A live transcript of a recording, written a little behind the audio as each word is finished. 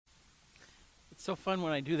It's so fun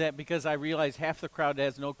when I do that because I realize half the crowd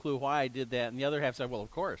has no clue why I did that, and the other half said, well, of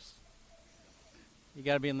course. You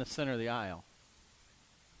got to be in the center of the aisle.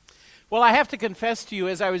 Well, I have to confess to you,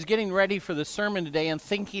 as I was getting ready for the sermon today and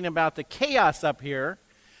thinking about the chaos up here,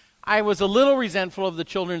 I was a little resentful of the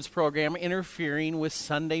children's program interfering with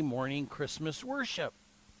Sunday morning Christmas worship.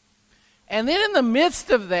 And then in the midst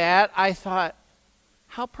of that, I thought,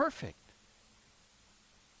 how perfect.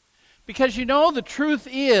 Because you know, the truth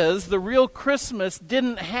is, the real Christmas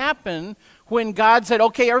didn't happen when God said,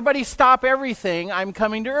 okay, everybody stop everything, I'm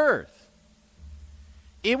coming to earth.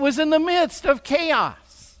 It was in the midst of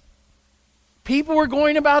chaos. People were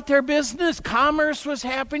going about their business, commerce was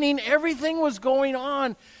happening, everything was going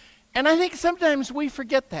on. And I think sometimes we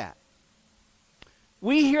forget that.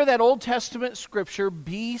 We hear that Old Testament scripture,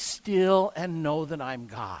 be still and know that I'm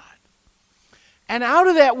God. And out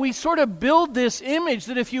of that, we sort of build this image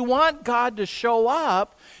that if you want God to show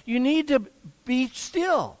up, you need to be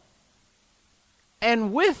still.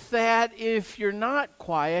 And with that, if you're not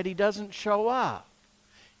quiet, he doesn't show up.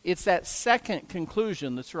 It's that second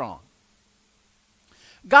conclusion that's wrong.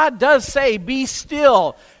 God does say, be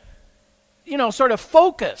still, sort of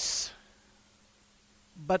focus.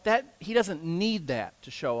 But that he doesn't need that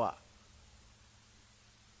to show up.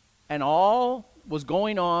 And all was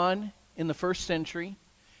going on in the first century,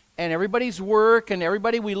 and everybody's work and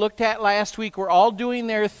everybody we looked at last week were all doing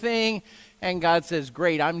their thing, and God says,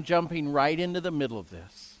 great, I'm jumping right into the middle of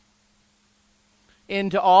this.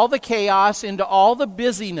 Into all the chaos, into all the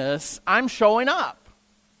busyness, I'm showing up,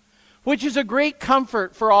 which is a great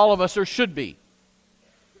comfort for all of us, or should be.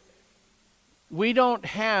 We don't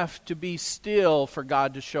have to be still for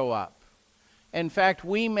God to show up. In fact,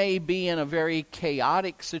 we may be in a very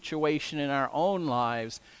chaotic situation in our own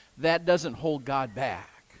lives. That doesn't hold God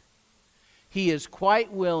back. He is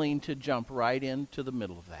quite willing to jump right into the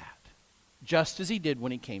middle of that, just as he did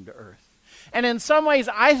when he came to earth. And in some ways,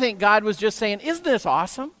 I think God was just saying, isn't this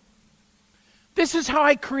awesome? This is how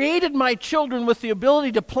I created my children, with the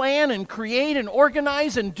ability to plan and create and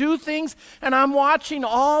organize and do things. And I'm watching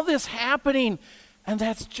all this happening. And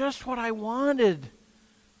that's just what I wanted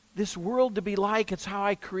this world to be like. It's how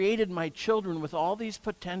I created my children with all these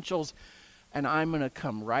potentials. And I'm going to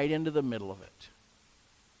come right into the middle of it.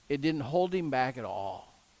 It didn't hold him back at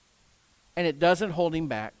all. And it doesn't hold him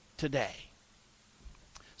back today.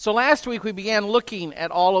 So last week we began looking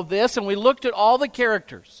at all of this, and we looked at all the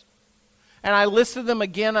characters. And I listed them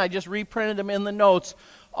again. I just reprinted them in the notes.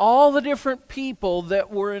 All the different people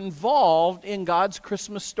that were involved in God's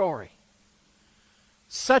Christmas story.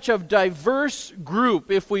 Such a diverse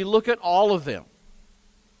group if we look at all of them.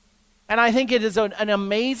 And I think it is an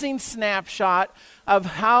amazing snapshot of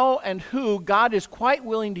how and who God is quite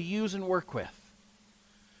willing to use and work with.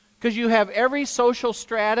 Because you have every social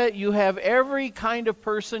strata, you have every kind of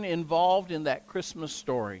person involved in that Christmas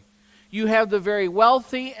story. You have the very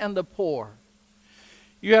wealthy and the poor.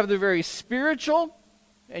 You have the very spiritual,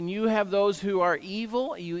 and you have those who are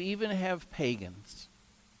evil. You even have pagans.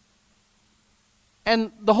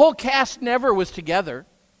 And the whole cast never was together.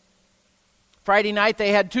 Friday night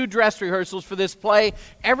they had 2 dress rehearsals for this play.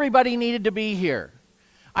 Everybody needed to be here.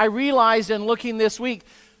 I realized in looking this week,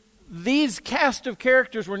 these cast of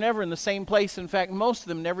characters were never in the same place. In fact, most of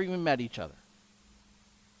them never even met each other.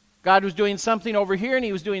 God was doing something over here, and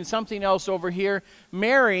he was doing something else over here.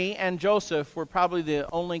 Mary and Joseph were probably the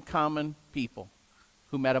only common people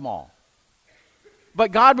who met them all.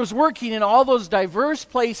 But God was working in all those diverse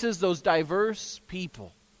places, those diverse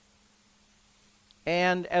people.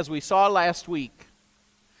 And as we saw last week,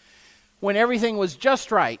 when everything was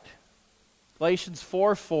just right, Galatians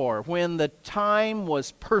 4:4, when the time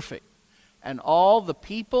was perfect and all the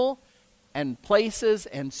people and places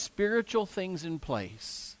and spiritual things in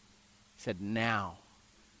place, he said, now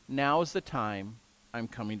is the time I'm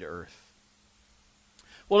coming to earth.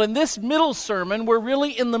 Well, in this middle sermon, we're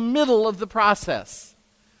really in the middle of the process.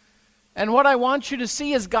 And what I want you to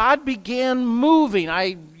see is God began moving.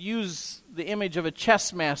 I use the image of a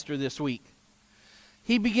chess master this week.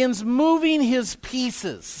 He begins moving his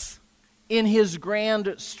pieces in his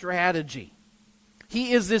grand strategy.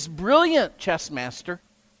 He is this brilliant chess master,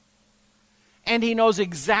 and he knows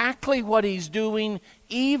exactly what he's doing,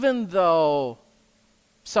 even though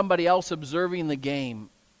somebody else observing the game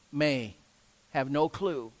may have no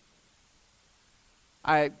clue.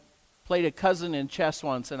 I played a cousin in chess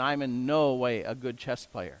once, and I'm in no way a good chess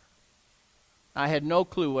player. I had no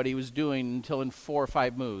clue what he was doing until in 4 or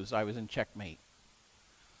 5 moves I was in checkmate.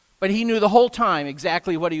 But he knew the whole time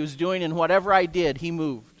exactly what he was doing, and whatever I did, he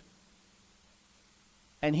moved.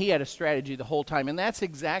 And he had a strategy the whole time, and that's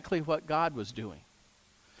exactly what God was doing.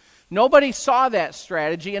 Nobody saw that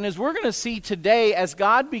strategy, and as we're going to see today, as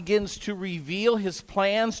God begins to reveal his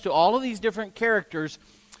plans to all of these different characters,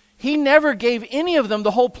 he never gave any of them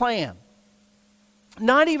the whole plan.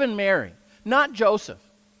 Not even Mary, not Joseph.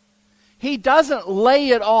 He doesn't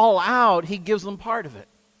lay it all out, he gives them part of it.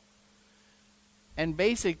 And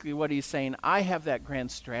basically what he's saying, I have that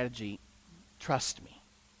grand strategy, trust me.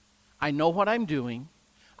 I know what I'm doing,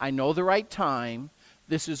 I know the right time,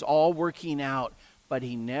 this is all working out. But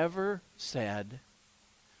he never said,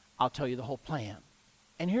 I'll tell you the whole plan.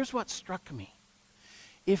 And here's what struck me.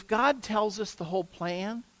 If God tells us the whole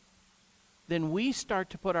plan, then we start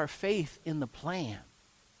to put our faith in the plan.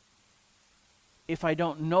 If I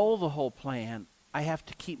don't know the whole plan, I have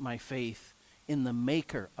to keep my faith in the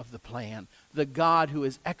maker of the plan, the God who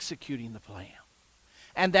is executing the plan.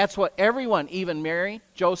 And that's what everyone, even Mary,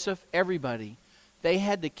 Joseph, everybody, they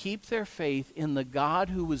had to keep their faith in the God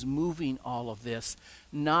who was moving all of this,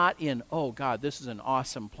 not in, oh God, this is an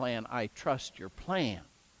awesome plan, I trust your plan.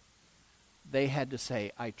 They had to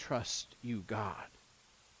say, I trust you, God.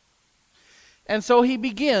 And so he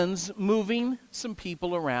begins moving some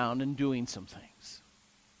people around and doing some things.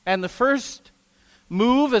 And the first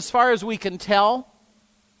move, as far as we can tell,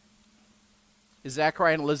 is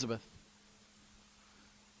Zechariah and Elizabeth.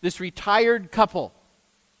 This retired couple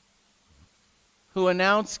who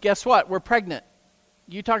announced, guess what, we're pregnant.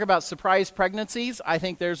 You talk about surprise pregnancies, I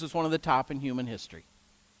think theirs was one of the top in human history.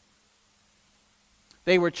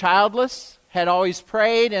 They were childless, had always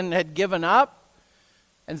prayed and had given up.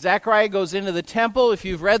 And Zechariah goes into the temple. If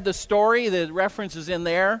you've read the story, the reference is in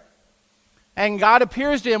there. And God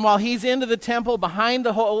appears to him while he's into the temple behind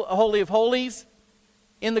the Holy of Holies,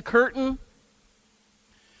 in the curtain.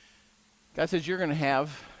 God says, you're going to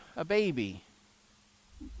have a baby.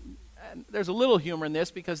 And there's a little humor in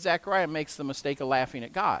this because Zechariah makes the mistake of laughing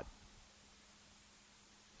at God.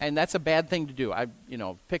 And that's a bad thing to do.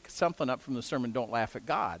 Pick something up from the sermon, don't laugh at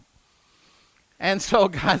God. And so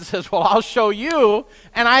God says, well, I'll show you.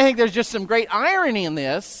 And I think there's just some great irony in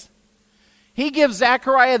this. He gives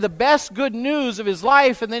Zechariah the best good news of his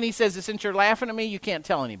life, and then he says, since you're laughing at me, you can't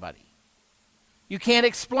tell anybody. You can't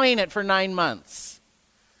explain it for 9 months.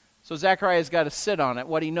 So Zechariah's got to sit on it,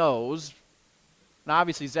 what he knows. And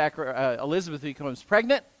obviously Elizabeth becomes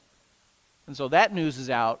pregnant, and so that news is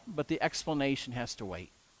out, but the explanation has to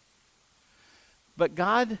wait. But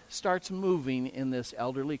God starts moving in this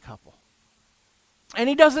elderly couple. And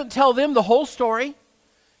he doesn't tell them the whole story.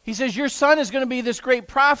 He says, your son is going to be this great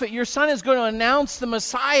prophet. Your son is going to announce the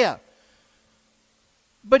Messiah.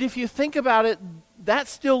 But if you think about it, that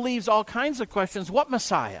still leaves all kinds of questions. What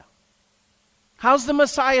Messiah? How's the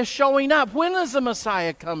Messiah showing up? When is the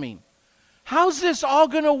Messiah coming? How's this all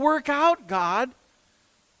going to work out, God?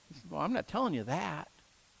 He said, well, I'm not telling you that.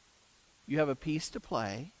 You have a piece to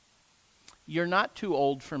play. You're not too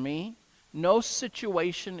old for me. No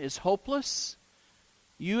situation is hopeless.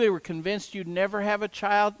 You were convinced you'd never have a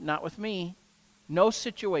child. Not with me. No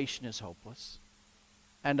situation is hopeless.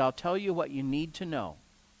 And I'll tell you what you need to know.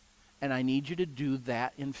 And I need you to do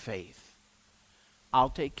that in faith. I'll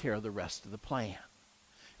take care of the rest of the plan.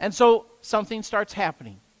 And so something starts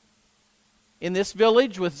happening in this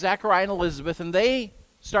village with Zechariah and Elizabeth, and they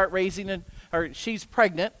start she's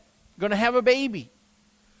pregnant, going to have a baby.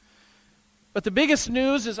 But the biggest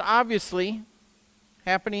news is obviously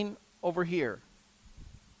happening over here.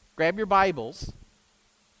 Grab your Bibles,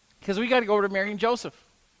 because we got to go over to Mary and Joseph.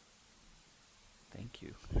 Thank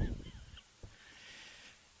you.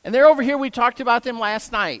 And they're over here. We talked about them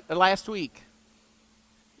last week.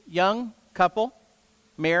 Young couple,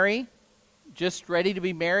 Mary, just ready to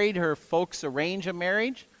be married. Her folks arrange a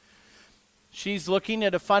marriage. She's looking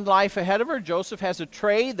at a fun life ahead of her. Joseph has a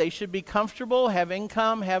trade. They should be comfortable, have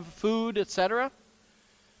income, have food, etc.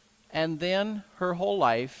 And then her whole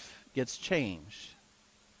life gets changed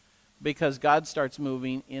because God starts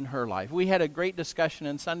moving in her life. We had a great discussion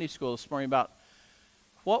in Sunday school this morning about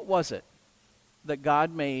what was it that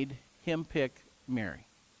God made him pick Mary.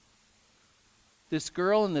 This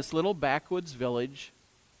girl in this little backwoods village,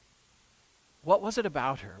 what was it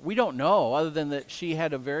about her? We don't know, other than that she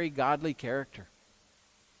had a very godly character.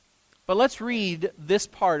 But let's read this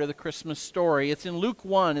part of the Christmas story. It's in Luke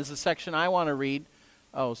 1 is the section I want to read.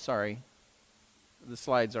 Oh, sorry. The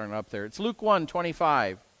slides aren't up there. It's Luke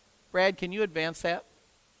 1:25. Brad, can you advance that?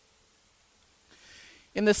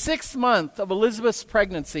 In the 6th month of Elizabeth's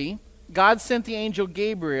pregnancy, God sent the angel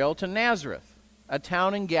Gabriel to Nazareth, a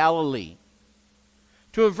town in Galilee,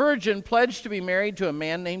 to a virgin pledged to be married to a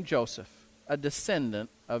man named Joseph, a descendant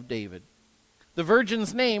of David. The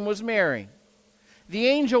virgin's name was Mary. The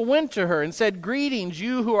angel went to her and said, "Greetings,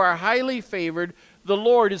 you who are highly favored. the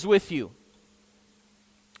Lord is with you."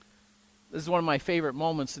 This is one of my favorite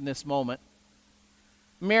moments in this moment.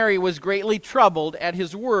 Mary was greatly troubled at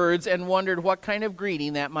his words and wondered what kind of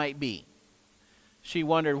greeting that might be. She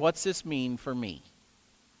wondered, what's this mean for me?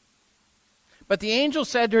 But the angel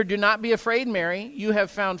said to her, "Do not be afraid, Mary. You have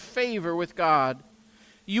found favor with God.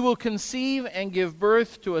 You will conceive and give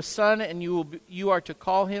birth to a son, and you are to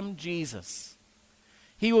call him Jesus.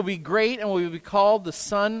 He will be great and will be called the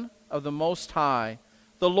Son of the Most High.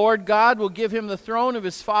 The Lord God will give him the throne of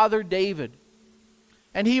his father David,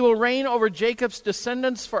 and he will reign over Jacob's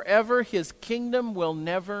descendants forever. His kingdom will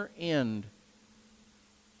never end."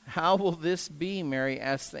 "How will this be," Mary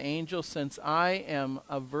asked the angel, "since I am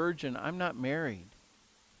a virgin?" I'm not married.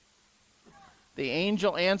 The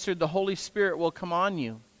angel answered, "The Holy Spirit will come on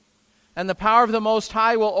you, and the power of the Most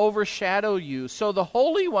High will overshadow you. So the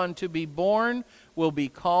Holy One to be born will be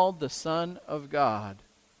called the Son of God.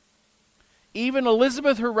 Even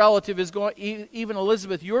Elizabeth, your relative, is going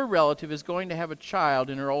to have a child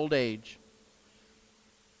in her old age.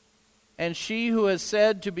 And she who is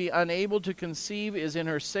said to be unable to conceive is in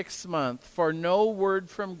her 6th month, for no word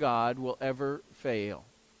from God will ever fail."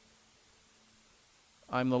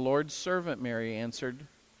 "I'm the Lord's servant," Mary answered.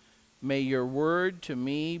 "May your word to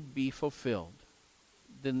me be fulfilled."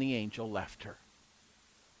 Then the angel left her.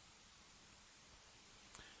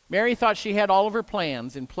 Mary thought she had all of her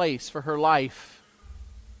plans in place for her life.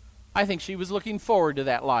 I think she was looking forward to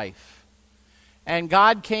that life. And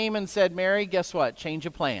God came and said, "Mary, guess what? Change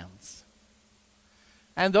of plans."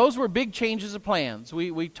 And those were big changes of plans.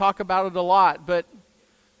 We talk about it a lot, but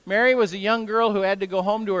Mary was a young girl who had to go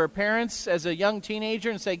home to her parents as a young teenager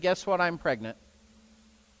and say, "Guess what? I'm pregnant.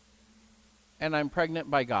 And I'm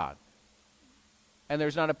pregnant by God." And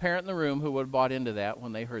there's not a parent in the room who would have bought into that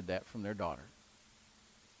when they heard that from their daughter.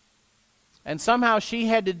 And somehow she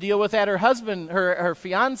had to deal with that. Her husband, her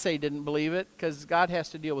fiancé didn't believe it, because God has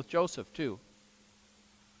to deal with Joseph too.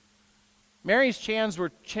 Mary's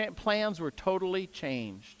plans were totally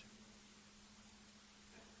changed.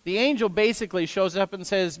 The angel basically shows up and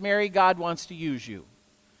says, "Mary, God wants to use you."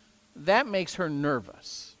 That makes her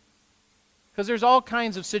nervous, because there's all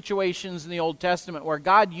kinds of situations in the Old Testament where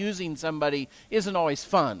God using somebody isn't always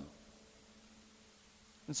fun.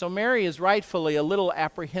 And so Mary is rightfully a little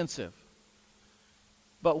apprehensive.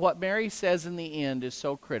 But what Mary says in the end is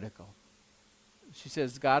so critical. She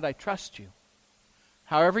says, "God, I trust you.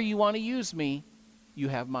 However you want to use me, you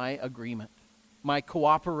have my agreement, my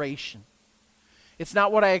cooperation. It's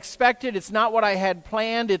not what I expected. It's not what I had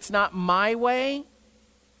planned. It's not my way.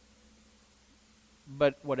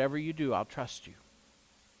 But whatever you do, I'll trust you."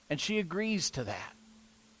 And she agrees to that.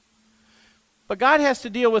 But God has to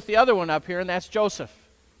deal with the other one up here, and that's Joseph.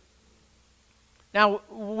 Now,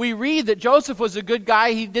 we read that Joseph was a good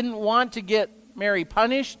guy. He didn't want to get Mary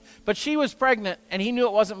punished, but she was pregnant, and he knew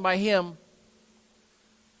it wasn't by him.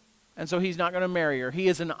 And so he's not going to marry her. He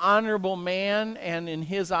is an honorable man, and in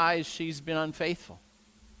his eyes, she's been unfaithful.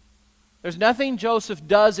 There's nothing Joseph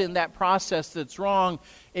does in that process that's wrong,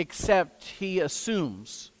 except he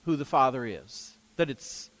assumes who the father is, that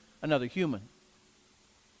it's another human.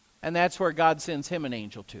 And that's where God sends him an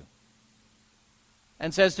angel to.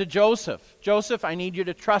 And says to Joseph, "Joseph, I need you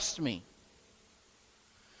to trust me.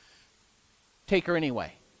 Take her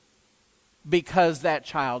anyway, because that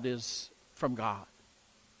child is from God."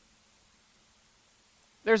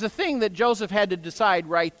 There's a thing that Joseph had to decide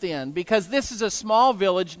right then, because this is a small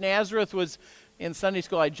village. Nazareth was, in Sunday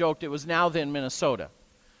school I joked, it was now then Minnesota.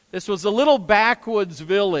 This was a little backwoods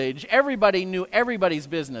village. Everybody knew everybody's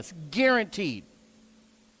business, guaranteed.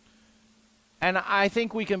 And I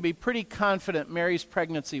think we can be pretty confident Mary's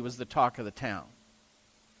pregnancy was the talk of the town.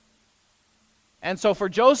 And so for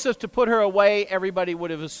Joseph to put her away, everybody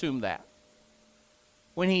would have assumed that.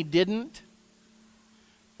 When he didn't.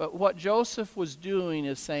 But what Joseph was doing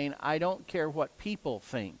is saying, I don't care what people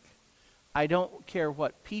think. I don't care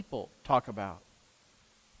what people talk about.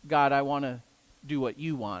 God, I want to do what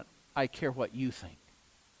you want. I care what you think.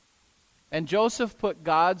 And Joseph put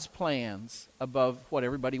God's plans above what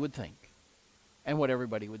everybody would think and what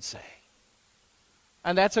everybody would say.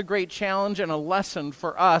 And that's a great challenge and a lesson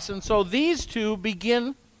for us. And so these two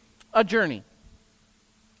begin a journey.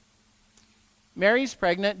 Mary's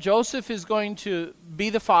pregnant. Joseph is going to be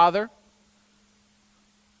the father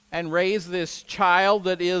and raise this child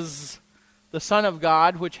that is the Son of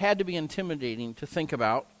God, which had to be intimidating to think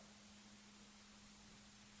about.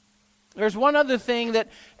 There's one other thing that,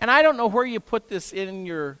 and I don't know where you put this in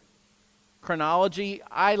your chronology.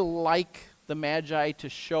 I like the Magi to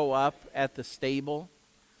show up at the stable.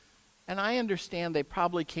 And I understand they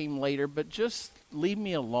probably came later, but just leave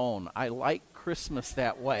me alone. I like Christmas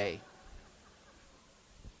that way.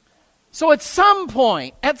 So at some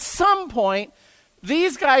point,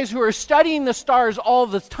 these guys who are studying the stars all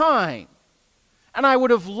the time, and I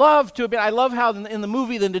would have loved to have been, I love how in the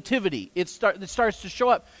movie The Nativity, it starts to show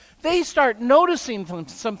up. They start noticing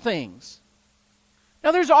some things.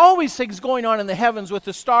 Now there's always things going on in the heavens with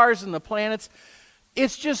the stars and the planets.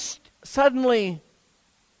 It's just suddenly,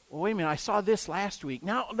 well, wait a minute, I saw this last week.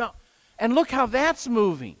 Now, and look how that's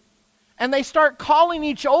moving. And they start calling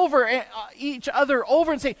each other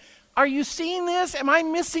over and say, are you seeing this? Am I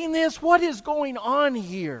missing this? What is going on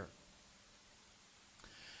here?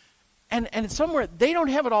 And somewhere, they don't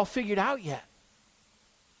have it all figured out yet.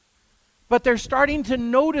 But they're starting to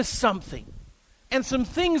notice something. And some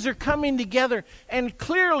things are coming together. And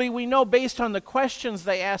clearly we know based on the questions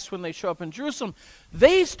they ask when they show up in Jerusalem,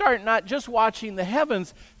 they start not just watching the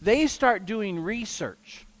heavens, they start doing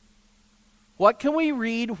research. What can we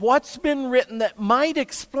read? What's been written that might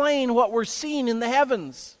explain what we're seeing in the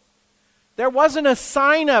heavens? There wasn't a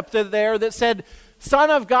sign up there that said,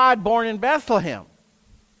 Son of God born in Bethlehem.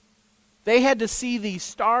 They had to see these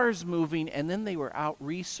stars moving, and then they were out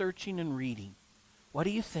researching and reading. What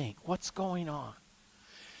do you think? What's going on?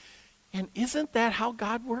 And isn't that how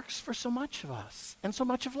God works for so much of us and so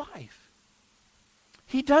much of life?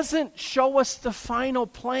 He doesn't show us the final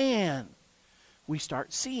plan. We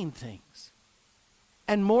start seeing things.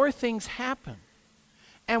 And more things happen.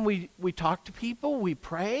 And we talk to people, we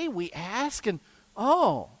pray, we ask, and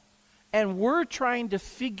we're trying to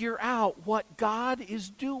figure out what God is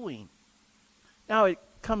doing. Now, it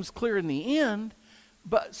comes clear in the end,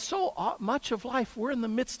 but so much of life, we're in the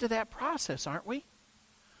midst of that process, aren't we?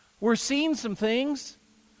 We're seeing some things.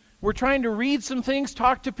 We're trying to read some things,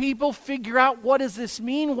 talk to people, figure out what does this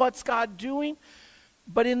mean, what's God doing.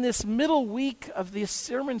 But in this middle week of this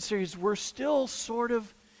sermon series, we're still sort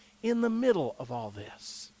of in the middle of all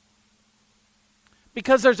this.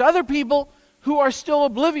 Because there's other people who are still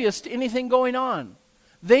oblivious to anything going on.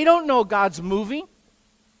 They don't know God's moving.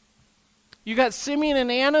 You got Simeon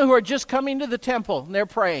and Anna who are just coming to the temple and they're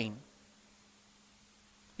praying.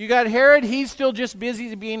 You got Herod, he's still just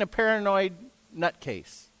busy being a paranoid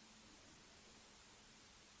nutcase.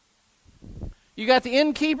 You got the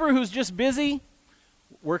innkeeper who's just busy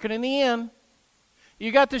working in the inn.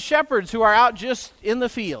 You got the shepherds who are out just in the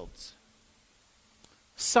fields.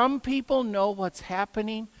 Some people know what's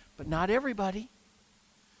happening, but not everybody.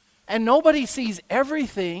 And nobody sees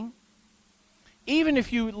everything. Even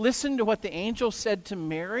if you listen to what the angel said to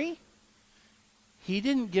Mary, he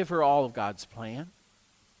didn't give her all of God's plan.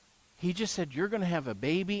 He just said, you're going to have a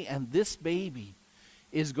baby, and this baby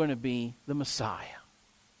is going to be the Messiah.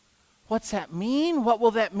 What's that mean? What will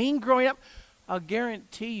that mean growing up? I'll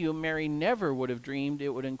guarantee you Mary never would have dreamed it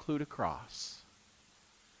would include a cross.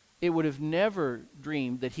 It would have never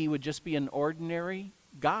dreamed that he would just be an ordinary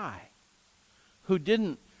guy who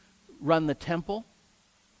didn't run the temple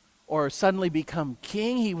or suddenly become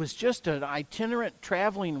king. He was just an itinerant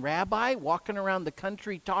traveling rabbi walking around the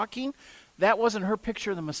country talking. That wasn't her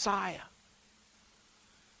picture of the Messiah.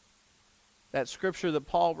 That scripture that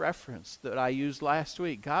Paul referenced that I used last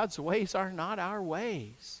week, God's ways are not our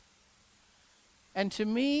ways. And to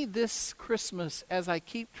me, this Christmas, as I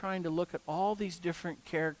keep trying to look at all these different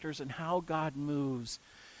characters and how God moves,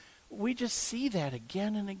 we just see that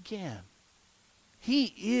again and again.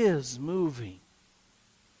 He is moving.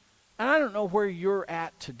 And I don't know where you're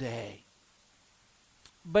at today,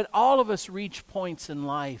 but all of us reach points in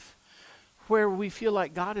life where we feel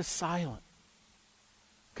like God is silent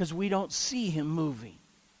because we don't see him moving.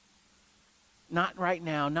 Not right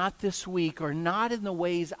now, not this week, or not in the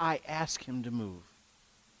ways I ask him to move.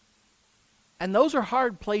 And those are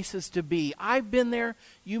hard places to be. I've been there.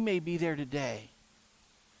 You may be there today.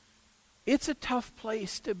 It's a tough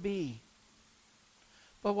place to be.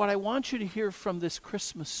 But what I want you to hear from this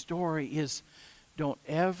Christmas story is don't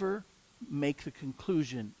ever make the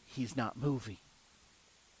conclusion he's not moving.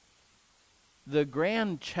 The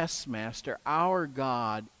grand chess master, our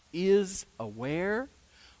God, is aware,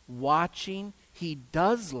 watching. He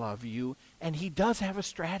does love you, and he does have a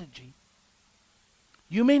strategy.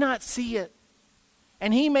 You may not see it.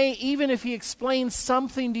 And he may, even if he explains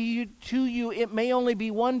something to you, it may only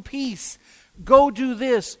be one piece. Go do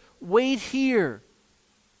this. Wait here.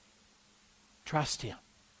 Trust him.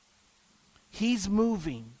 He's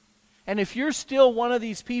moving. And if you're still one of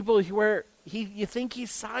these people where you think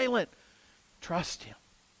he's silent, trust him.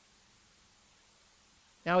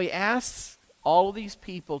 Now he asks all of these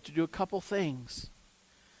people to do a couple things.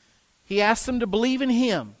 He asks them to believe in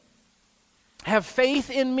him. Have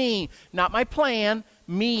faith in me, not my plan,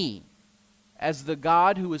 me. as the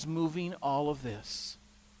God who is moving all of this.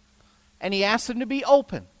 And he asks them to be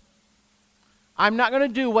open. I'm not going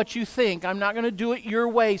to do what you think. I'm not going to do it your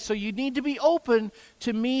way. So you need to be open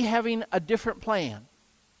to me having a different plan.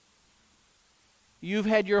 You've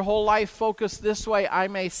had your whole life focused this way. I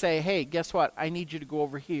may say, hey, guess what? I need you to go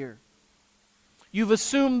over here. You've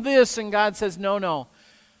assumed this, and God says, no,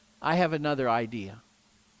 I have another idea.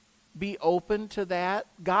 Be open to that.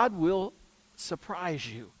 God will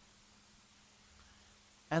surprise you.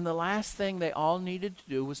 And the last thing they all needed to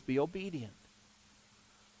do was be obedient.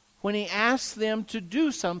 When he asked them to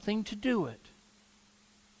do something, to do it.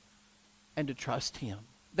 And to trust him.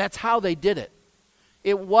 That's how they did it.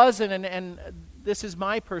 It wasn't, and this is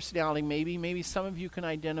my personality maybe some of you can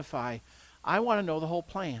identify. I want to know the whole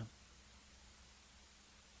plan.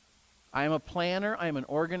 I am a planner, I am an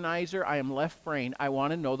organizer, I am left brain. I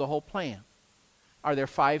want to know the whole plan. Are there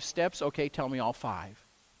 5 steps? Okay, tell me all 5.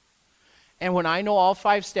 And when I know all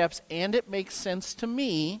 5 steps and it makes sense to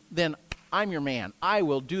me, then I'm your man. I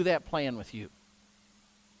will do that plan with you.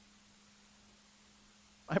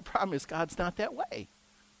 My problem is God's not that way.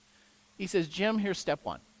 He says, Jim, here's step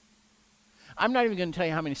 1. I'm not even going to tell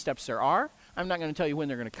you how many steps there are. I'm not going to tell you when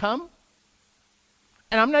they're going to come.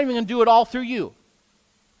 And I'm not even going to do it all through you.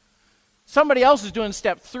 Somebody else is doing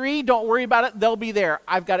step 3. Don't worry about it. They'll be there.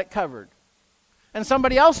 I've got it covered. And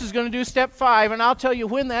somebody else is going to do step 5, and I'll tell you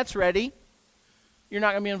when that's ready. You're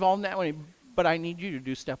not going to be involved in that one, but I need you to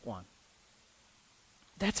do step 1.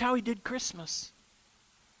 That's how he did Christmas.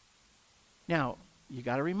 Now, you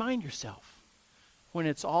got to remind yourself, when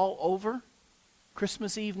it's all over,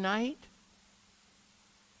 Christmas Eve night,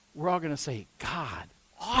 we're all going to say, God,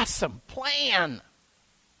 awesome plan.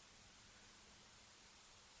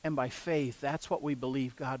 And by faith, that's what we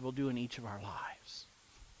believe God will do in each of our lives.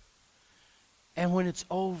 And when it's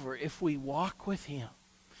over, if we walk with him,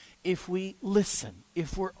 if we listen,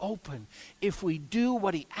 if we're open, if we do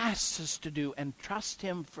what he asks us to do and trust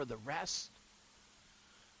him for the rest,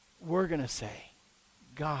 we're going to say,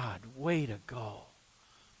 God, way to go.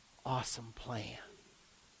 Awesome plan.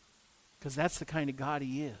 Because that's the kind of God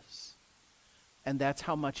he is. And that's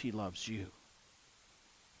how much he loves you.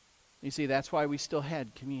 You see, that's why we still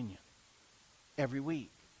had communion every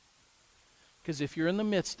week. Because if you're in the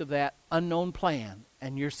midst of that unknown plan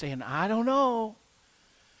and you're saying, I don't know,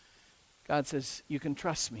 God says, you can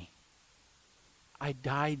trust me. I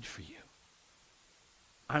died for you.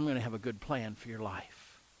 I'm going to have a good plan for your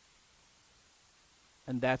life.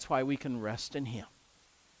 And that's why we can rest in him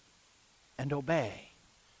and obey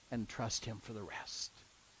and trust him for the rest.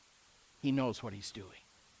 He knows what he's doing.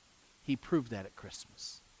 He proved that at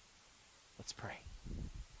Christmas. Let's pray.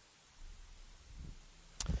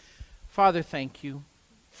 Father, thank you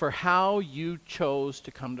for how you chose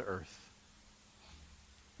to come to earth.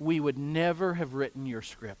 We would never have written your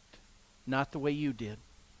script, not the way you did.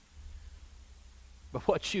 But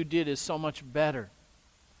what you did is so much better,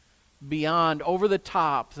 beyond, over the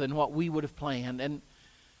top than what we would have planned. And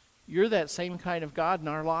you're that same kind of God in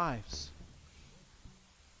our lives.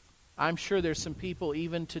 I'm sure there's some people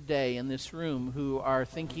even today in this room who are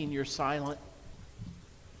thinking you're silent.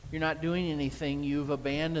 You're not doing anything. You've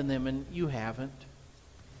abandoned them, and you haven't.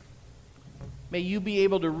 May you be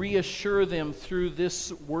able to reassure them through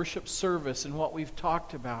this worship service and what we've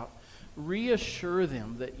talked about. Reassure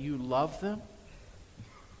them that you love them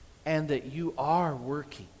and that you are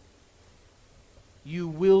working. You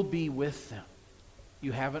will be with them.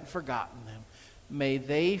 You haven't forgotten them. May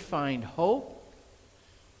they find hope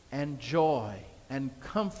and joy and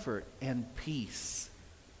comfort and peace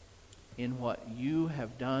in what you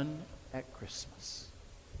have done at Christmas.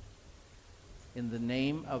 In the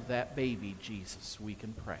name of that baby, Jesus, we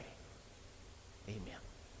can pray. Amen.